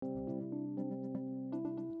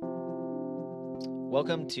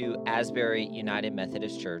Welcome to Asbury United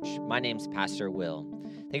Methodist Church. My name's Pastor Will.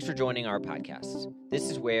 Thanks for joining our podcast. This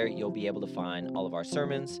is where you'll be able to find all of our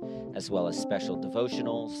sermons, as well as special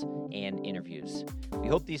devotionals and interviews. We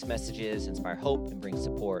hope these messages inspire hope and bring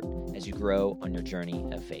support as you grow on your journey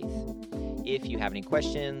of faith. If you have any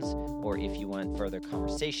questions, or if you want further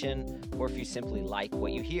conversation, or if you simply like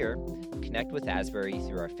what you hear, connect with Asbury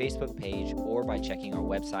through our Facebook page or by checking our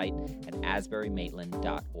website at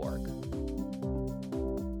asburymaitland.org.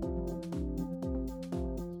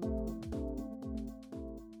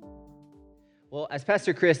 Well, as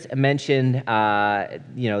Pastor Chris mentioned,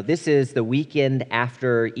 this is the weekend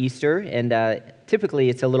after Easter, and typically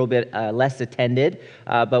it's a little bit less attended,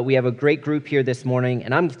 but we have a great group here this morning,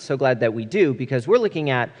 and I'm so glad that we do, because we're looking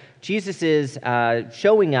at Jesus'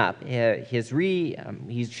 showing up.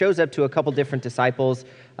 He shows up to a couple different disciples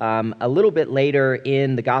a little bit later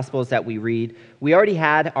in the Gospels that we read. We already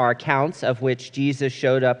had our accounts of which Jesus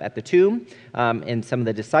showed up at the tomb, and some of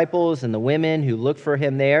the disciples and the women who looked for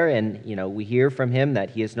him there, and we hear from him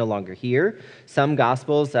that he is no longer here. Some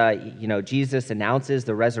Gospels, Jesus announces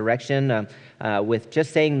the resurrection with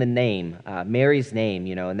just saying the name, Mary's name,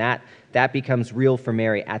 and that becomes real for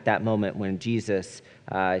Mary at that moment when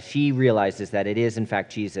she realizes that it is in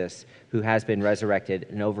fact Jesus who has been resurrected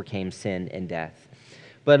and overcame sin and death.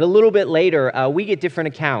 But a little bit later, we get different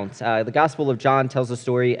accounts. The Gospel of John tells a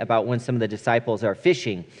story about when some of the disciples are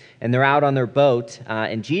fishing, and they're out on their boat,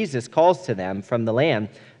 and Jesus calls to them from the land.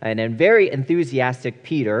 And a very enthusiastic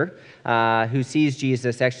Peter, who sees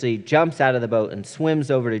Jesus, actually jumps out of the boat and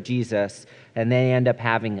swims over to Jesus, and they end up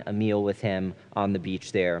having a meal with him on the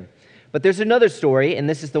beach there. But there's another story, and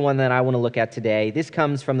this is the one that I want to look at today. This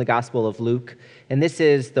comes from the Gospel of Luke, and this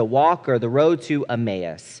is the walk or the road to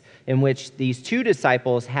Emmaus, in which these two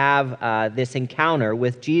disciples have this encounter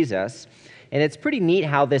with Jesus. And it's pretty neat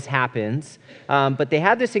how this happens. But they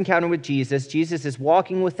have this encounter with Jesus. Jesus is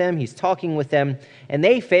walking with them. He's talking with them. And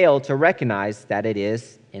they fail to recognize that it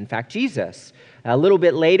is, in fact, Jesus. A little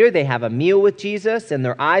bit later, they have a meal with Jesus, and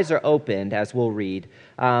their eyes are opened, as we'll read.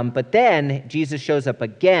 But then Jesus shows up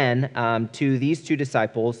again to these two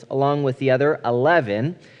disciples, along with the other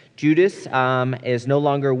 11. Judas is no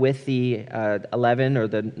longer with the 11 or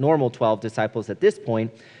the normal 12 disciples at this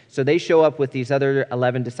point. So they show up with these other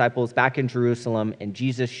 11 disciples back in Jerusalem, and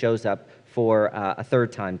Jesus shows up for a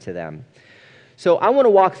third time to them. So I want to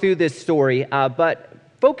walk through this story, but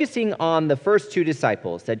focusing on the first two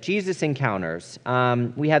disciples that Jesus encounters.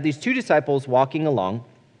 We have these two disciples walking along,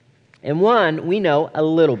 and one we know a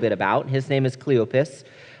little bit about. His name is Cleopas.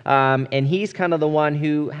 And he's kind of the one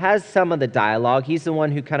who has some of the dialogue. He's the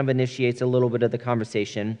one who kind of initiates a little bit of the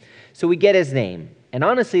conversation. So we get his name. And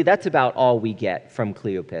honestly, that's about all we get from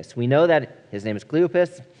Cleopas. We know that his name is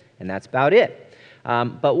Cleopas, and that's about it.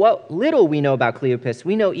 But what little we know about Cleopas,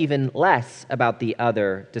 we know even less about the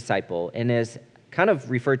other disciple, and is kind of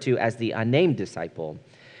referred to as the unnamed disciple.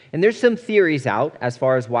 And there's some theories out as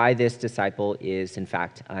far as why this disciple is, in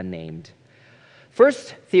fact, unnamed.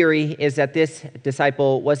 First theory is that this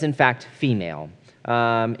disciple was in fact female.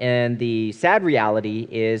 And the sad reality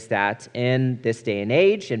is that in this day and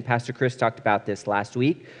age, and Pastor Chris talked about this last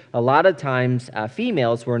week, a lot of times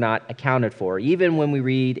females were not accounted for. Even when we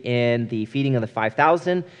read in the feeding of the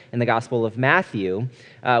 5,000 in the Gospel of Matthew,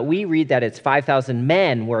 we read that it's 5,000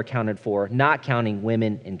 men were accounted for, not counting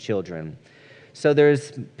women and children. So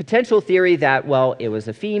there's potential theory that, well, it was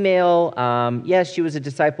a female. Yes, she was a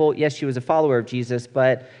disciple. Yes, she was a follower of Jesus,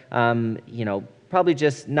 but, probably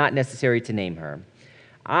just not necessary to name her.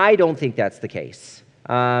 I don't think that's the case,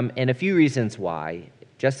 and a few reasons why.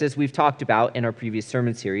 Just as we've talked about in our previous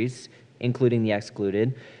sermon series, including the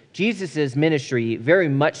excluded, Jesus' ministry very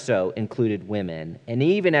much so included women. And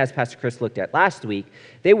even as Pastor Chris looked at last week,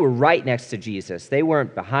 they were right next to Jesus. They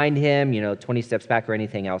weren't behind him, 20 steps back or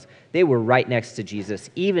anything else. They were right next to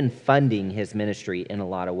Jesus, even funding his ministry in a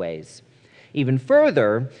lot of ways. Even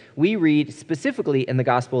further, we read specifically in the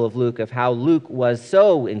Gospel of Luke of how Luke was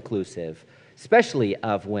so inclusive, especially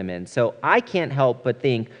of women. So I can't help but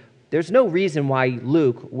think there's no reason why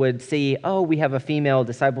Luke would see, we have a female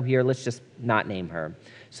disciple here, let's just not name her.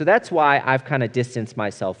 So that's why I've kind of distanced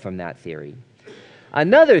myself from that theory.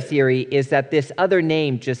 Another theory is that this other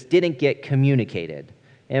name just didn't get communicated.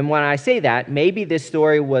 And when I say that, maybe this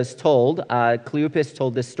story was told, Cleopas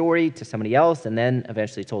told this story to somebody else and then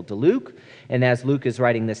eventually told to Luke. And as Luke is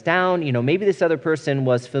writing this down, maybe this other person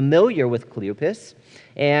was familiar with Cleopas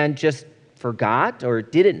and just forgot or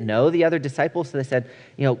didn't know the other disciples. So they said,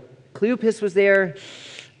 Cleopas was there.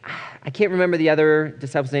 I can't remember the other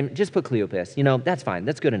disciple's name. Just put Cleopas. That's fine.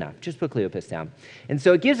 That's good enough. Just put Cleopas down. And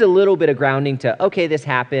so it gives a little bit of grounding to, okay, this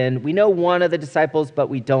happened. We know one of the disciples, but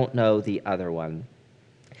we don't know the other one.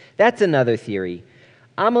 That's another theory.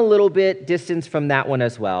 I'm a little bit distanced from that one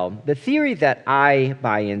as well. The theory that I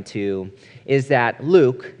buy into is that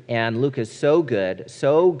Luke is so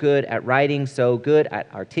good at writing, so good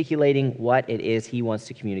at articulating what it is he wants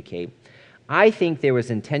to communicate. I think there was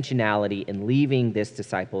intentionality in leaving this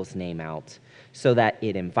disciple's name out so that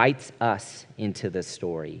it invites us into the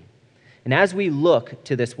story. And as we look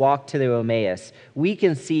to this walk to the Emmaus, we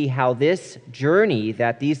can see how this journey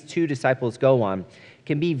that these two disciples go on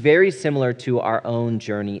can be very similar to our own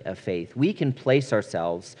journey of faith. We can place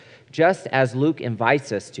ourselves, just as Luke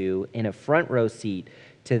invites us to, in a front row seat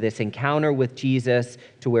to this encounter with Jesus,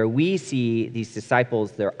 to where we see these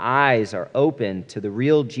disciples, their eyes are open to the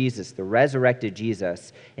real Jesus, the resurrected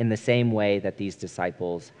Jesus, in the same way that these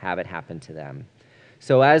disciples have it happen to them.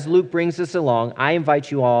 So as Luke brings us along, I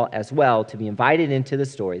invite you all as well to be invited into the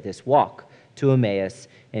story, this walk to Emmaus,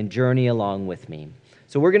 and journey along with me.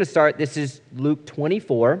 So we're going to start, this is Luke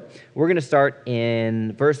 24. We're going to start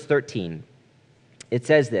in verse 13. It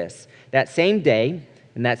says this, that same day,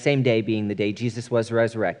 and that same day being the day Jesus was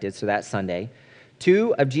resurrected, so that's Sunday,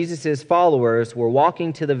 2 of Jesus' followers were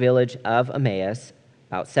walking to the village of Emmaus,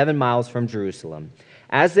 about 7 miles from Jerusalem.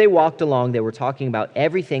 As they walked along, they were talking about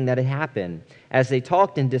everything that had happened. As they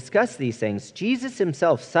talked and discussed these things, Jesus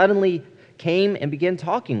himself suddenly came and began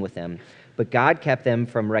talking with them, but God kept them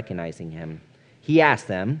from recognizing him. He asked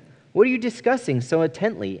them, "What are you discussing so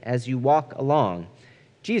intently as you walk along?"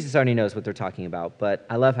 Jesus already knows what they're talking about, but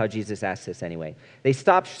I love how Jesus asks this anyway. They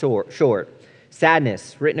stopped short,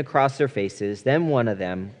 sadness written across their faces. Then one of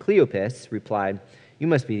them, Cleopas, replied, "You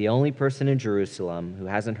must be the only person in Jerusalem who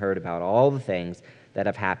hasn't heard about all the things that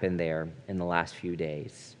have happened there in the last few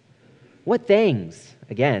days." What things?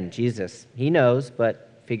 Again, Jesus, he knows, but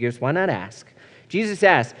figures why not ask? Jesus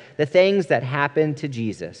asked, the things that happened to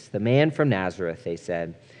Jesus, the man from Nazareth, they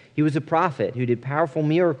said. He was a prophet who did powerful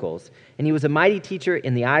miracles, and he was a mighty teacher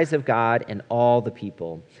in the eyes of God and all the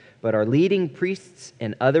people. But our leading priests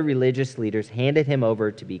and other religious leaders handed him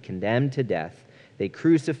over to be condemned to death. They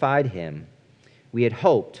crucified him. We had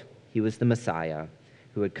hoped he was the Messiah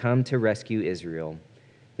who had come to rescue Israel.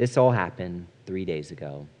 This all happened 3 days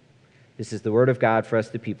ago. This is the word of God for us,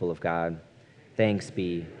 the people of God. Thanks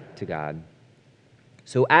be to God.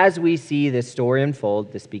 So as we see this story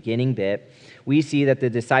unfold, this beginning bit, we see that the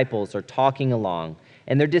disciples are talking along,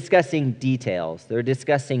 and they're discussing details. They're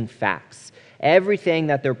discussing facts. Everything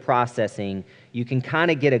that they're processing, you can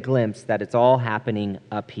kind of get a glimpse that it's all happening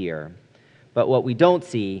up here. But what we don't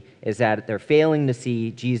see is that they're failing to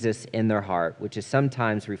see Jesus in their heart, which is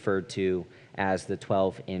sometimes referred to as the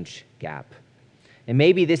 12-inch gap. And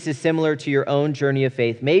maybe this is similar to your own journey of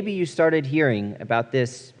faith. Maybe you started hearing about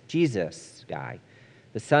this Jesus guy,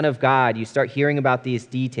 the Son of God. You start hearing about these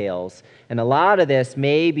details, and a lot of this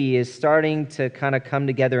maybe is starting to kind of come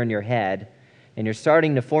together in your head, and you're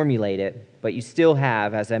starting to formulate it, but you still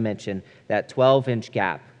have, as I mentioned, that 12-inch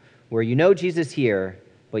gap where you know Jesus here,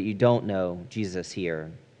 but you don't know Jesus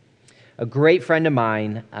here. A great friend of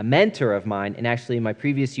mine, a mentor of mine, and actually my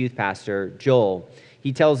previous youth pastor, Joel,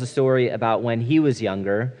 he tells a story about when he was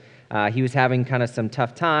younger. He was having kind of some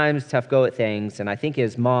tough times, tough go at things, and I think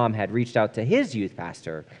his mom had reached out to his youth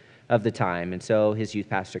pastor of the time. And so his youth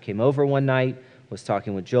pastor came over one night, was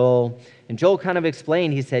talking with Joel, and Joel kind of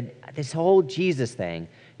explained, he said, this whole Jesus thing,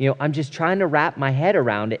 I'm just trying to wrap my head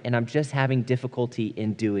around it, and I'm just having difficulty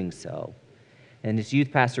in doing so. And his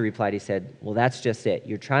youth pastor replied, he said, well, that's just it.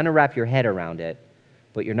 You're trying to wrap your head around it,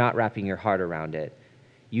 but you're not wrapping your heart around it.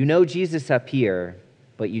 You know Jesus up here,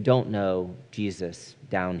 but you don't know Jesus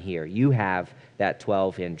down here. You have that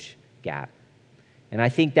 12-inch gap. And I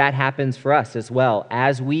think that happens for us as well.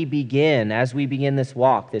 As we begin this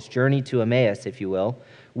walk, this journey to Emmaus, if you will,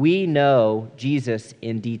 we know Jesus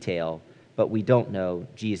in detail, but we don't know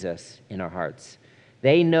Jesus in our hearts.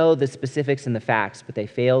 They know the specifics and the facts, but they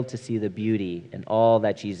fail to see the beauty and all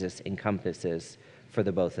that Jesus encompasses for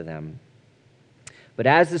the both of them. But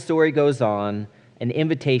as the story goes on, an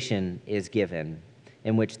invitation is given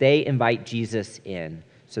in which they invite Jesus in.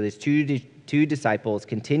 So these two disciples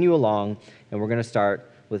continue along, and we're going to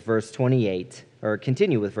start with verse 28, or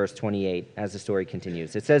continue with verse 28 as the story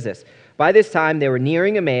continues. It says this, by this time they were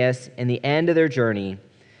nearing Emmaus and the end of their journey.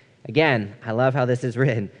 Again, I love how this is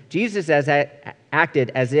written. Jesus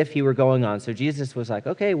acted as if he were going on. So Jesus was like,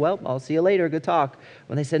 okay, well, I'll see you later. Good talk.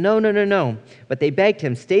 When they said, no. But they begged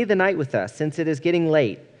him, stay the night with us since it is getting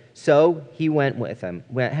late. So he went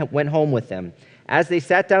home with them. As they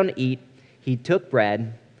sat down to eat, he took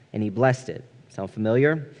bread, and he blessed it. Sound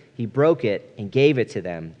familiar? He broke it and gave it to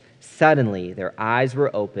them. Suddenly, their eyes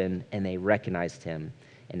were open, and they recognized him.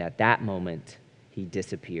 And at that moment, he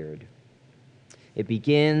disappeared. It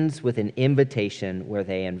begins with an invitation where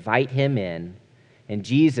they invite him in, and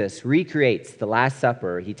Jesus recreates the Last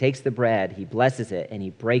Supper. He takes the bread, he blesses it, and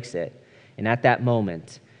he breaks it. And at that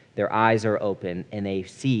moment, their eyes are open, and they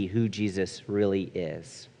see who Jesus really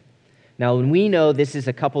is. Now, when we know this is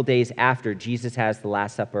a couple days after Jesus has the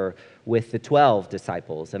Last Supper with the 12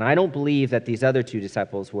 disciples, and I don't believe that these other 2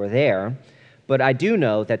 disciples were there, but I do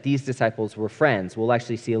know that these disciples were friends. We'll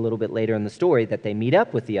actually see a little bit later in the story that they meet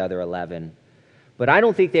up with the other 11. But I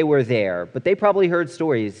don't think they were there. But they probably heard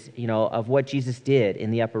stories, of what Jesus did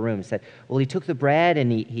in the upper room. He said, well, he took the bread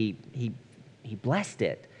and he blessed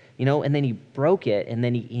it, and then he broke it, and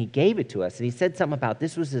then he gave it to us. And he said something about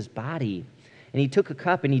this was his body. And he took a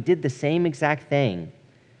cup and he did the same exact thing.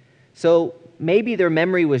 So maybe their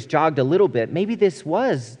memory was jogged a little bit. Maybe this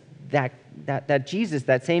was that Jesus,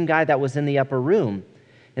 that same guy that was in the upper room.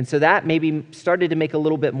 And so that maybe started to make a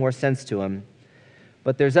little bit more sense to him.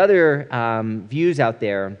 But there's other views out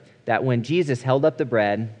there that when Jesus held up the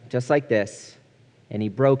bread, just like this, and he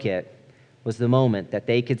broke it, was the moment that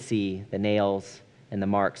they could see the nails and the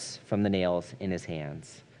marks from the nails in his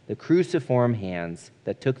hands. The cruciform hands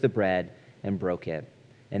that took the bread and broke it.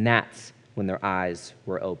 And that's when their eyes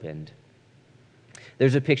were opened.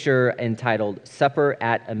 There's a picture entitled Supper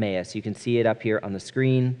at Emmaus. You can see it up here on the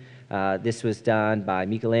screen. This was done by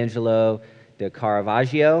Michelangelo de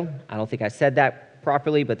Caravaggio. I don't think I said that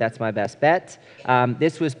properly, but that's my best bet.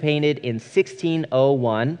 This was painted in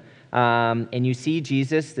 1601. And you see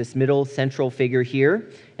Jesus, this middle central figure here,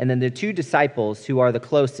 and then the 2 disciples who are the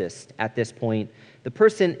closest at this point. The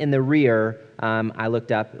person in the rear, I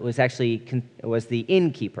looked up, was the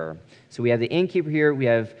innkeeper. So we have the innkeeper here, we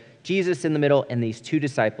have Jesus in the middle, and these 2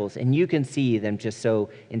 disciples, and you can see them just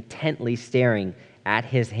so intently staring at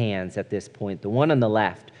his hands at this point. The one on the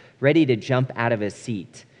left, ready to jump out of his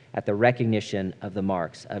seat at the recognition of the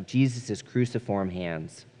marks of Jesus' cruciform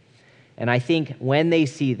hands. And I think when they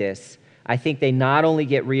see this, I think they not only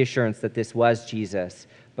get reassurance that this was Jesus,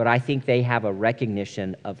 but I think they have a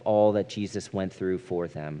recognition of all that Jesus went through for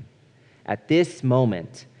them. At this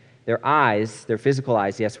moment, their eyes, their physical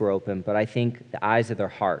eyes, yes, were open, but I think the eyes of their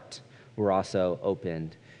heart were also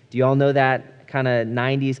opened. Do you all know that kind of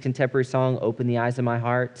 90s contemporary song, Open the Eyes of My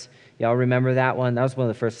Heart? Y'all remember that one? That was one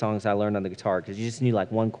of the first songs I learned on the guitar because you just knew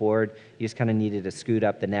like one chord. You just kind of needed to scoot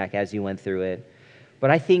up the neck as you went through it.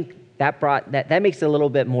 But I think that makes it a little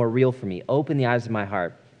bit more real for me. Open the eyes of my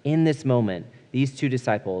heart. In this moment, these 2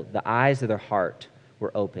 disciples, the eyes of their heart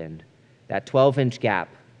were opened. That 12-inch gap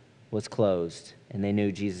was closed, and they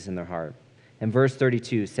knew Jesus in their heart. And verse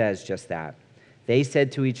 32 says just that. They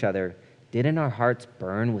said to each other, "Didn't our hearts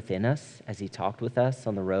burn within us as he talked with us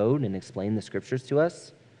on the road and explained the scriptures to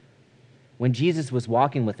us?" When Jesus was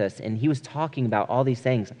walking with us and he was talking about all these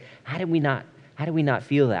things, how did we not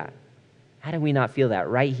feel that? How did we not feel that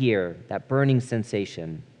right here, that burning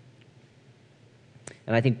sensation?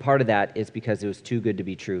 And I think part of that is because it was too good to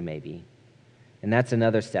be true, maybe. And that's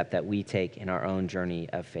another step that we take in our own journey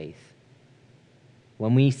of faith.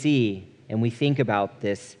 When we see and we think about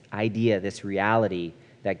this idea, this reality,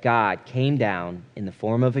 that God came down in the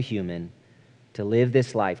form of a human to live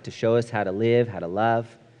this life, to show us how to live, how to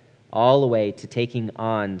love, all the way to taking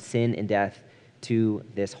on sin and death to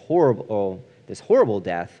this horrible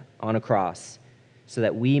death on a cross so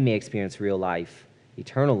that we may experience real life,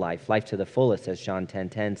 eternal life, life to the fullest, as John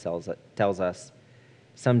 10:10 tells us.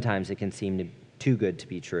 Sometimes it can seem too good to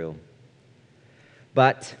be true.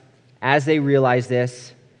 But as they realize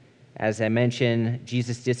this, as I mentioned,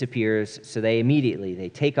 Jesus disappears, so they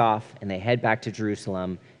take off and they head back to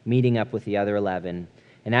Jerusalem, meeting up with the other 11.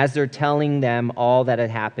 And as they're telling them all that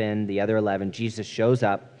had happened, the other 11, Jesus shows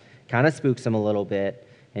up, kind of spooks them a little bit,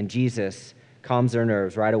 and Jesus calms their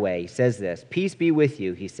nerves right away. He says this, "Peace be with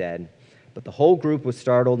you," he said. But the whole group was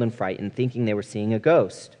startled and frightened, thinking they were seeing a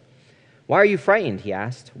ghost. "Why are you frightened?" he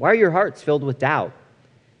asked. "Why are your hearts filled with doubt?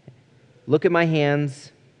 Look at my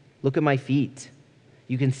hands. Look at my feet.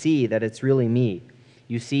 You can see that it's really me.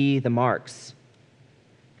 You see the marks.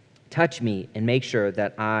 Touch me and make sure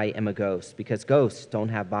that I am a ghost, because ghosts don't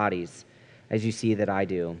have bodies, as you see that I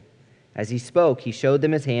do." As he spoke, he showed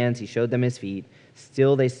them his hands, he showed them his feet.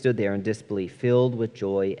 Still they stood there in disbelief, filled with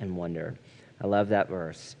joy and wonder. I love that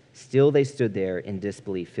verse. Still they stood there in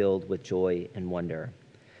disbelief, filled with joy and wonder.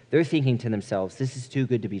 They're thinking to themselves, this is too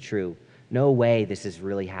good to be true. No way this is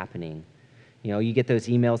really happening. You know, you get those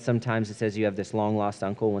emails sometimes that says you have this long-lost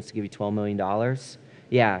uncle who wants to give you $12 million.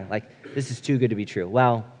 Yeah, like, this is too good to be true.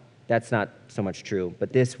 Well, That's not so much true.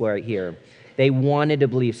 But this right here, they wanted to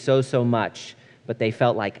believe so much, but they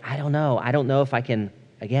felt like, I don't know. I don't know if I can,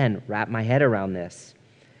 again, wrap my head around this.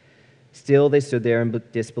 Still, they stood there in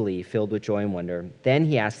disbelief, filled with joy and wonder. Then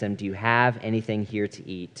he asked them, do you have anything here to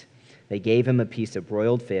eat? They gave him a piece of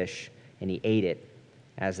broiled fish, and he ate it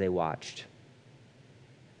as they watched.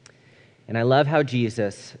 And I love how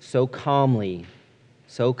Jesus so calmly,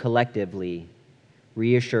 so collectively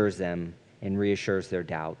reassures them and reassures their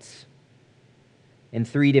doubts in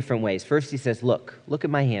three different ways. First, he says, look at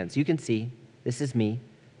my hands. You can see, this is me.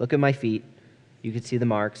 Look at my feet. You can see the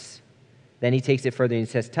marks. Then he takes it further and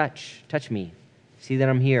he says, touch me. See that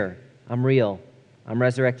I'm here. I'm real. I'm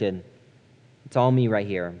resurrected. It's all me right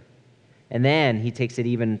here. And then he takes it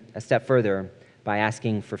even a step further by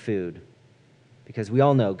asking for food. Because we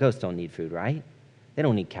all know ghosts don't need food, right? They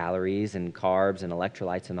don't need calories and carbs and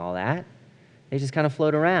electrolytes and all that. They just kind of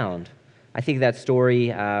float around. I think that story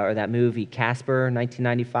or that movie, Casper,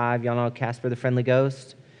 1995, y'all know Casper the Friendly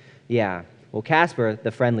Ghost? Yeah. Well, Casper,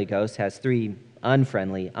 the friendly ghost, has three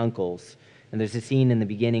unfriendly uncles. And there's a scene in the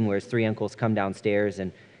beginning where his three uncles come downstairs,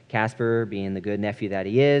 and Casper, being the good nephew that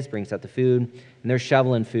he is, brings out the food, and they're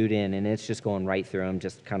shoveling food in, and it's just going right through him,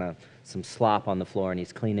 just kind of some slop on the floor, and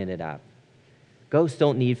he's cleaning it up. Ghosts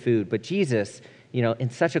don't need food, but Jesus, in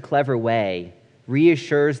such a clever way,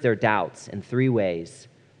 reassures their doubts in three ways.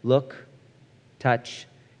 Look, touch,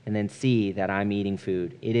 and then see that I'm eating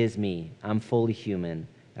food. It is me. I'm fully human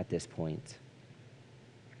at this point.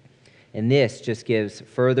 And this just gives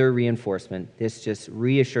further reinforcement. This just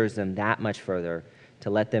reassures them that much further to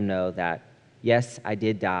let them know that, yes, I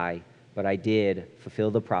did die, but I did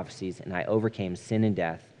fulfill the prophecies, and I overcame sin and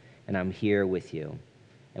death, and I'm here with you,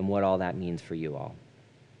 and what all that means for you all.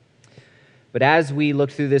 But as we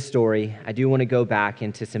look through this story, I do want to go back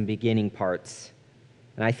into some beginning parts.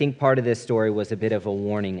 And I think part of this story was a bit of a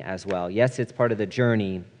warning as well. Yes, it's part of the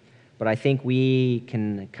journey, but I think we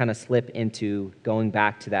can kind of slip into going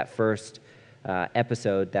back to that first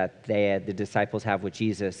episode that the disciples have with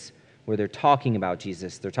Jesus, where they're talking about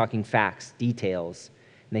Jesus. They're talking facts, details,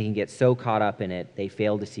 and they can get so caught up in it, they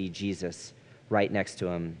fail to see Jesus right next to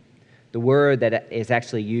him. The word that is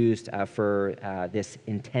actually used for this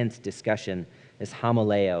intense discussion is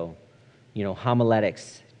homileo,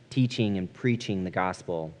 homiletics, teaching and preaching the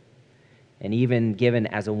gospel, and even given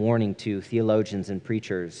as a warning to theologians and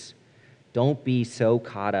preachers. Don't be so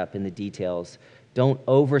caught up in the details. Don't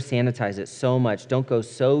over-sanitize it so much. Don't go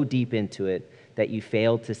so deep into it that you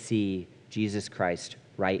fail to see Jesus Christ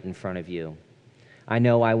right in front of you. I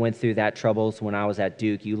know I went through that troubles when I was at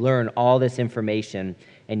Duke. You learn all this information,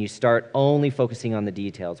 and you start only focusing on the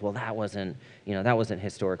details. Well, that wasn't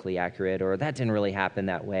historically accurate, or that didn't really happen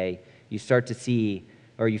that way. You start to see,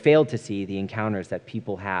 or you fail to see, the encounters that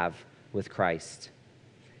people have with Christ.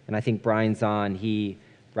 And I think Brian Zahn, he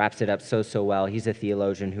wraps it up so well. He's a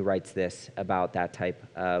theologian who writes this about that type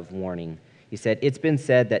of warning. He said, "It's been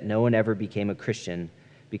said that no one ever became a Christian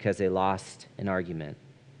because they lost an argument."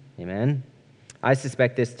 Amen? I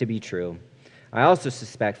suspect this to be true. I also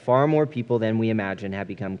suspect far more people than we imagine have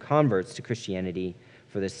become converts to Christianity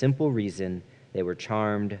for the simple reason they were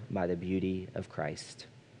charmed by the beauty of Christ.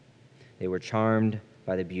 They were charmed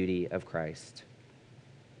by the beauty of Christ.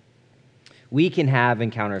 We can have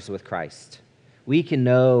encounters with Christ. We can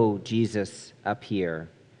know Jesus up here.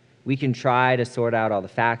 We can try to sort out all the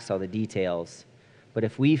facts, all the details. But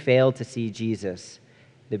if we fail to see Jesus,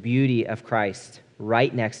 the beauty of Christ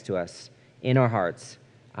right next to us in our hearts,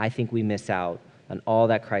 I think we miss out on all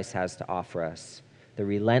that Christ has to offer us. The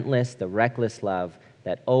relentless, the reckless love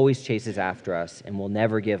that always chases after us and will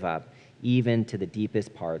never give up, even to the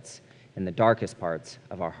deepest parts and the darkest parts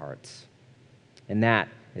of our hearts. And that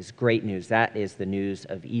is great news. That is the news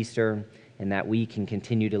of Easter, and that we can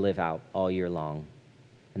continue to live out all year long.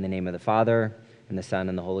 In the name of the Father, and the Son,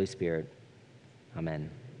 and the Holy Spirit. Amen.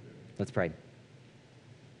 Let's pray.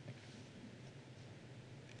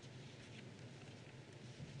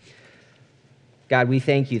 God, we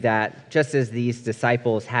thank you that just as these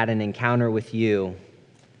disciples had an encounter with you,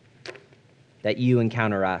 that you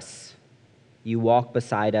encounter us. You walk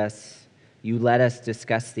beside us. You let us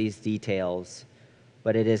discuss these details.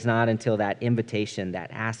 But it is not until that invitation, that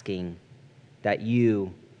asking, that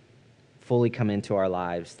you fully come into our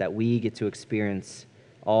lives, that we get to experience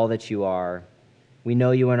all that you are. We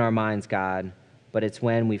know you in our minds, God, but it's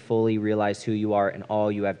when we fully realize who you are and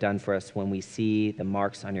all you have done for us, when we see the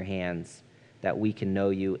marks on your hands, that we can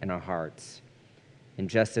know you in our hearts. And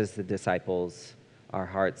just as the disciples, our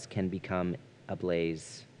hearts can become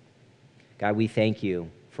ablaze. God, we thank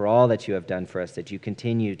you for all that you have done for us, that you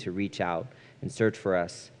continue to reach out and search for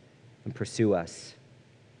us and pursue us.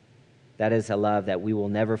 That is a love that we will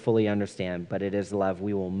never fully understand, but it is a love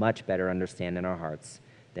we will much better understand in our hearts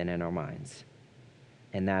than in our minds.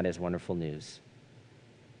 And that is wonderful news.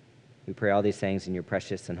 We pray all these things in your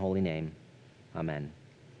precious and holy name. Amen.